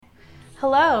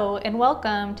Hello, and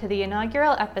welcome to the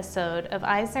inaugural episode of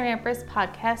Eisner Amper's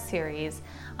podcast series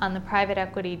on the Private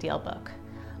Equity Deal Book.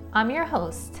 I'm your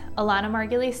host, Alana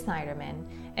Margulies Snyderman,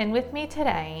 and with me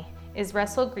today is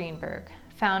Russell Greenberg,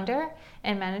 founder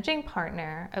and managing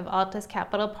partner of Altus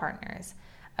Capital Partners,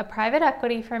 a private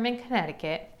equity firm in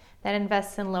Connecticut that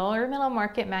invests in lower middle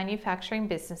market manufacturing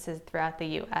businesses throughout the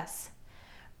U.S.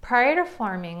 Prior to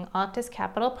forming Altus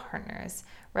Capital Partners,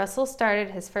 Russell started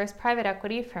his first private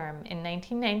equity firm in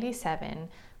 1997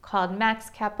 called Max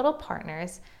Capital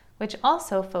Partners, which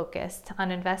also focused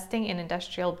on investing in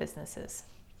industrial businesses.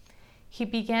 He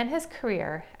began his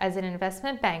career as an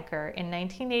investment banker in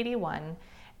 1981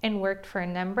 and worked for a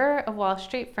number of Wall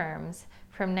Street firms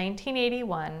from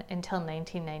 1981 until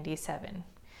 1997.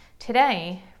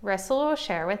 Today, Russell will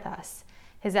share with us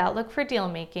his outlook for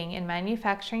deal-making in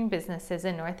manufacturing businesses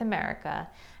in North America,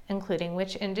 including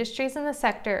which industries in the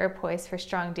sector are poised for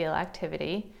strong deal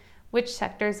activity, which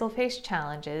sectors will face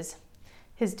challenges,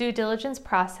 his due diligence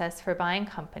process for buying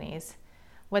companies,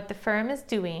 what the firm is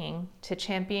doing to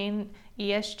champion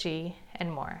ESG,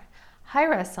 and more. Hi,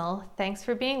 Russell. Thanks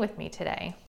for being with me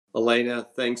today. Elena,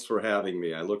 thanks for having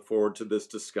me. I look forward to this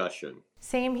discussion.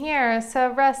 Same here.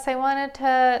 So, Russ, I wanted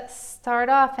to start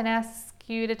off and ask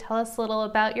you to tell us a little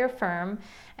about your firm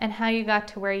and how you got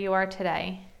to where you are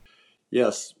today.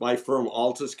 Yes, my firm,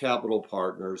 Altus Capital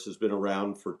Partners, has been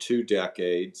around for 2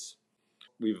 decades.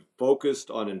 We've focused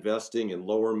on investing in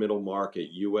lower middle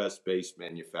market U.S.-based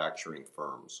manufacturing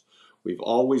firms. We've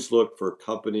always looked for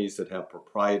companies that have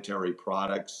proprietary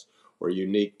products or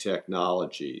unique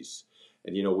technologies.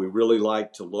 And, we really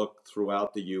like to look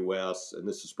throughout the U.S., and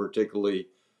this is particularly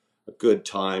a good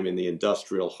time in the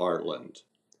industrial heartland.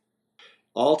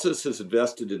 Altus has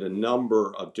invested in a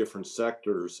number of different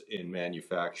sectors in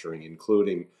manufacturing,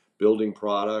 including building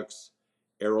products,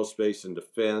 aerospace and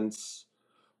defense,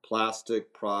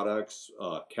 plastic products,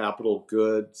 capital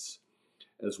goods,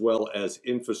 as well as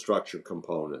infrastructure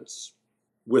components.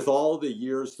 With all the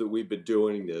years that we've been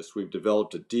doing this, we've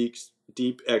developed a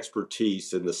deep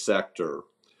expertise in the sector,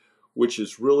 which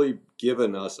has really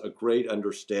given us a great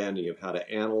understanding of how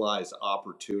to analyze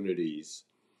opportunities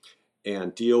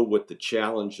and deal with the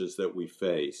challenges that we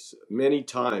face. Many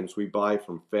times we buy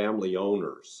from family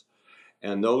owners,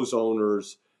 and those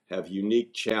owners have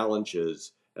unique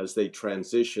challenges as they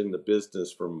transition the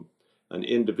business from an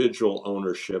individual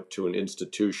ownership to an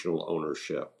institutional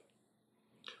ownership.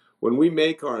 When we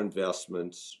make our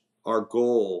investments, our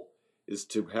goal is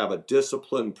to have a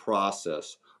disciplined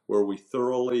process where we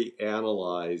thoroughly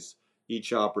analyze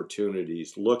each opportunity,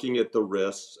 looking at the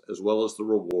risks as well as the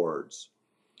rewards.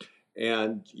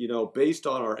 And, based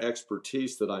on our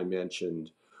expertise that I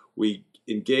mentioned, we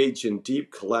engage in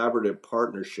deep collaborative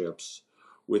partnerships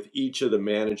with each of the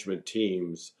management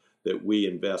teams that we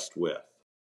invest with.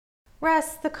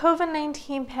 Russ, the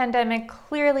COVID-19 pandemic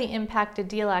clearly impacted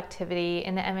deal activity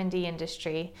in the M&D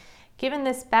industry. Given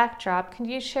this backdrop, can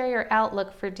you share your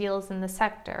outlook for deals in the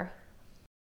sector?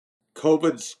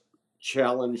 COVID's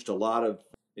challenged a lot of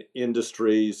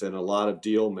industries and a lot of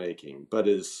deal making, but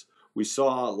as we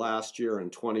saw last year in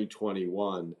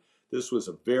 2021, this was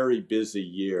a very busy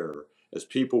year as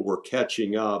people were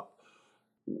catching up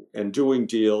and doing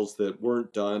deals that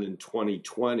weren't done in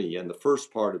 2020 and the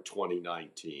first part of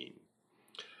 2019.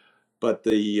 But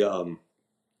the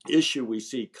issue we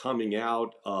see coming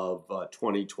out of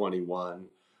 2021,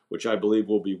 which I believe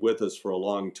will be with us for a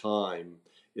long time,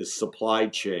 is supply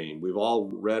chain. We've all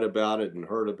read about it and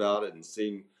heard about it and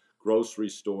seen grocery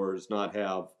stores not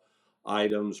have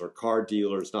items or car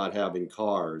dealers not having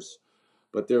cars.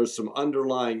 But there's some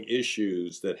underlying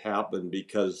issues that happen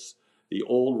because the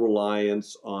old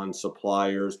reliance on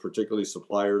suppliers, particularly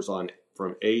suppliers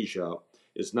from Asia,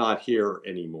 is not here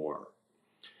anymore.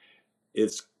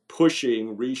 It's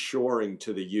pushing reshoring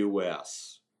to the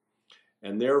U.S.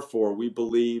 And therefore, we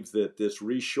believe that this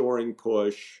reshoring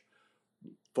push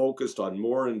focused on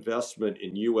more investment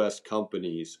in U.S.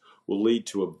 companies will lead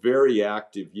to a very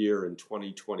active year in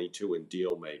 2022 in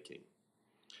deal making.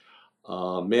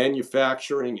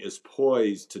 Manufacturing is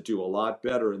poised to do a lot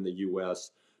better in the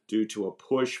U.S. due to a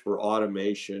push for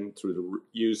automation through the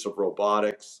use of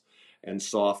robotics and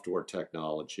software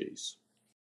technologies.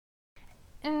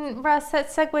 And Russ, that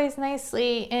segues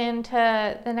nicely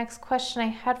into the next question I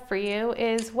had for you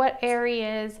is what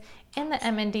areas in the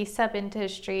M&D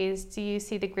sub-industries do you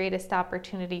see the greatest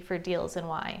opportunity for deals and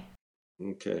why?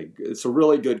 Okay, it's a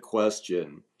really good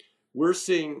question. We're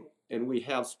seeing, and we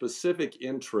have specific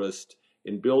interest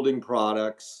in building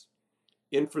products,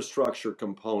 infrastructure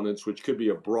components, which could be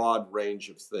a broad range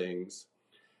of things,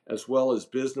 as well as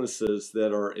businesses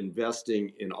that are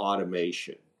investing in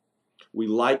automation. We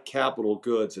like capital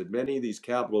goods, and many of these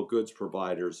capital goods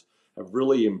providers have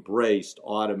really embraced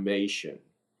automation.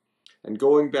 And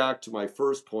going back to my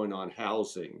first point on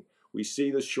housing, we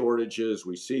see the shortages,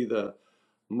 we see the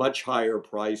much higher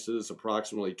prices,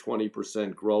 approximately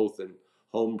 20% growth in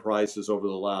home prices over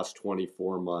the last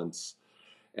 24 months.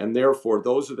 And therefore,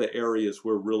 those are the areas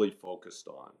we're really focused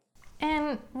on.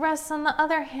 And Russ, on the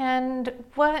other hand,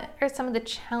 what are some of the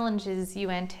challenges you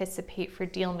anticipate for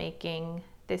deal making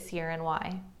this year and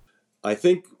why? I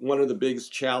think one of the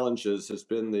biggest challenges has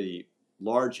been the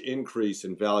large increase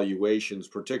in valuations,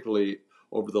 particularly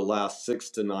over the last 6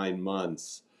 to 9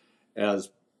 months, as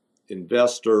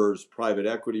investors, private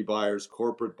equity buyers,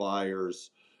 corporate buyers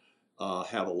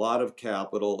have a lot of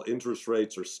capital. Interest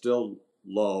rates are still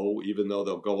low, even though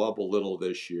they'll go up a little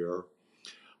this year.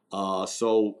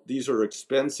 So these are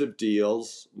expensive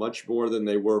deals, much more than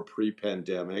they were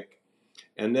pre-pandemic.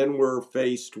 And then we're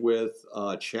faced with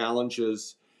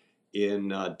challenges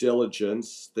in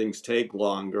diligence. Things take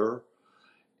longer.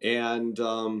 And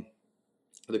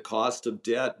the cost of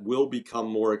debt will become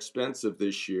more expensive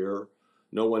this year.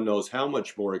 No one knows how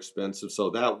much more expensive, so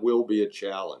that will be a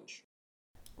challenge.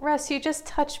 Russ, you just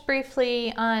touched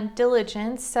briefly on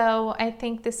diligence, so I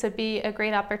think this would be a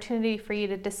great opportunity for you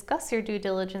to discuss your due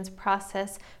diligence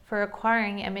process for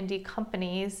acquiring M&D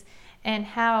companies and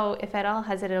how, if at all,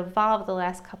 has it evolved the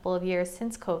last couple of years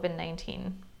since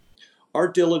COVID-19? Our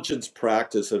diligence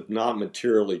practice has not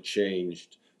materially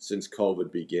changed since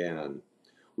COVID began.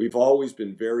 We've always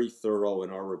been very thorough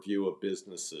in our review of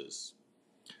businesses.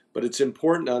 But it's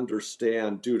important to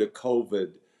understand, due to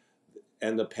COVID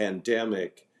and the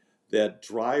pandemic, that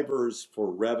drivers for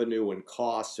revenue and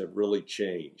costs have really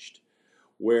changed.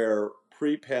 Where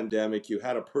pre-pandemic you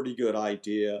had a pretty good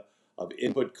idea of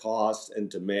input costs and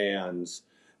demands,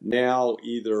 now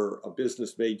either a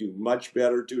business may do much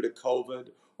better due to COVID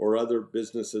or other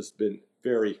businesses been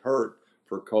very hurt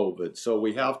for COVID. So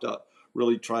we have to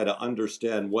really try to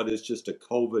understand what is just a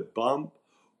COVID bump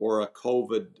or a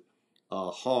COVID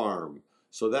harm.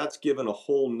 So that's given a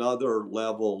whole nother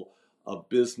level of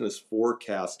business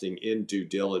forecasting in due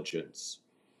diligence.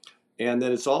 And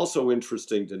then it's also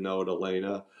interesting to note,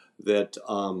 Elena, that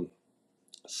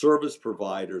service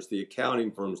providers, the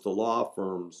accounting firms, the law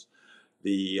firms,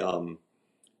 the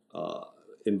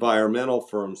environmental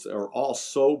firms are all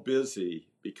so busy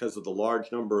because of the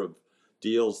large number of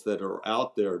deals that are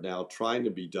out there now trying to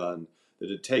be done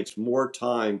that it takes more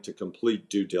time to complete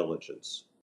due diligence.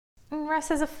 And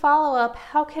Russ, as a follow-up,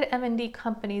 how could M&D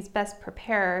companies best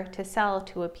prepare to sell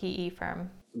to a PE firm?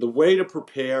 The way to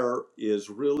prepare is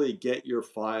really get your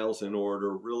files in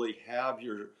order, really have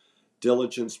your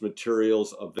diligence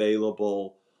materials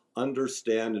available,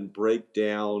 understand and break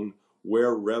down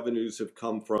where revenues have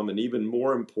come from, and even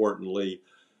more importantly,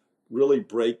 really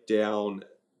break down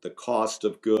the cost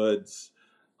of goods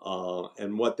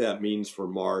and what that means for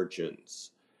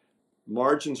margins.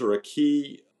 Margins are a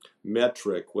key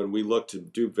metric when we look to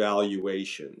do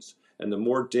valuations. And the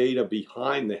more data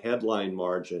behind the headline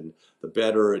margin, the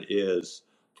better it is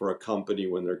for a company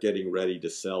when they're getting ready to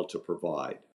sell to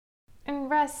provide.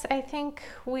 And Russ, I think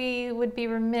we would be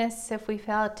remiss if we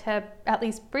failed to at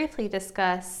least briefly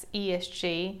discuss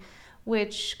ESG,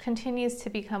 which continues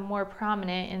to become more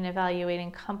prominent in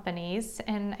evaluating companies.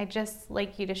 And I'd just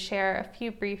like you to share a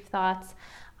few brief thoughts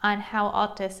on how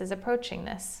Altus is approaching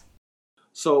this.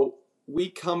 So we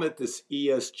come at this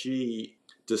ESG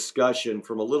discussion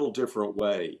from a little different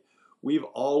way. We've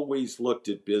always looked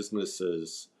at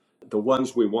businesses, the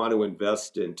ones we want to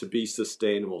invest in, to be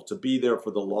sustainable, to be there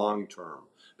for the long term,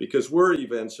 because we're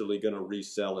eventually going to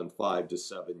resell in 5 to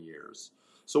 7 years.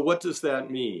 So what does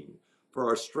that mean? For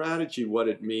our strategy, what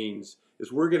it means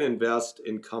is we're going to invest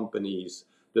in companies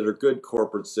that are good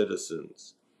corporate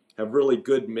citizens, have really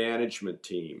good management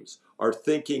teams, are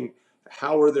thinking,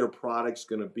 how are their products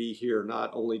going to be here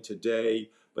not only today,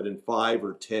 but in 5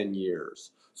 or 10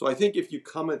 years? So I think if you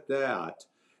come at that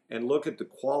and look at the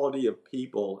quality of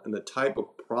people and the type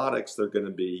of products they're going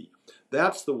to be,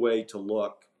 that's the way to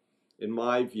look, in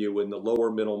my view, in the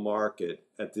lower middle market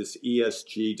at this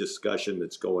ESG discussion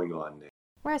that's going on now.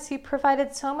 Russ, you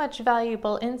provided so much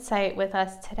valuable insight with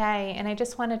us today, and I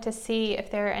just wanted to see if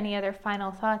there are any other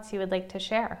final thoughts you would like to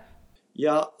share.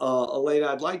 Yeah, Elena,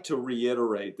 I'd like to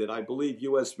reiterate that I believe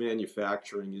U.S.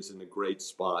 manufacturing is in a great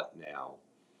spot now.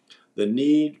 The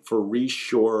need for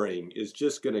reshoring is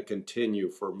just going to continue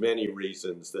for many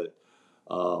reasons that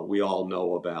we all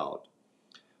know about.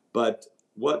 But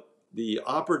what the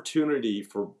opportunity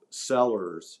for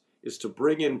sellers is to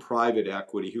bring in private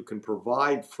equity who can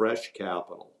provide fresh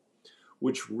capital,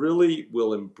 which really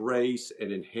will embrace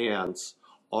and enhance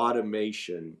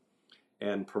automation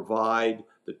and provide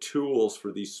the tools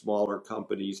for these smaller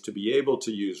companies to be able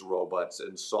to use robots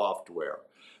and software,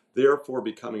 therefore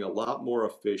becoming a lot more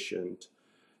efficient,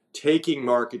 taking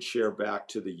market share back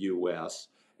to the US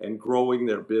and growing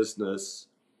their business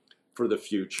for the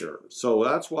future. So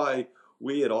that's why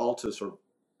we at Altus are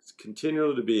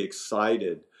continuing to be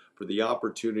excited for the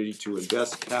opportunity to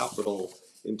invest capital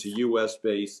into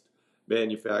US-based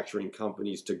manufacturing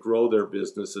companies to grow their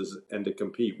businesses and to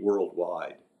compete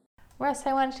worldwide. Russ,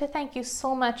 I wanted to thank you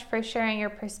so much for sharing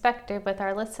your perspective with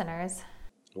our listeners.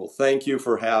 Well, thank you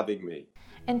for having me.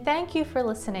 And thank you for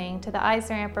listening to the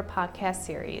EisnerAmper podcast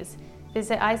series.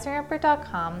 Visit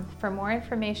EisnerAmper.com for more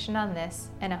information on this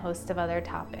and a host of other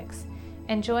topics.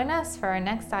 And join us for our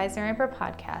next EisnerAmper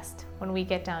podcast when we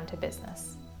get down to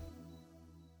business.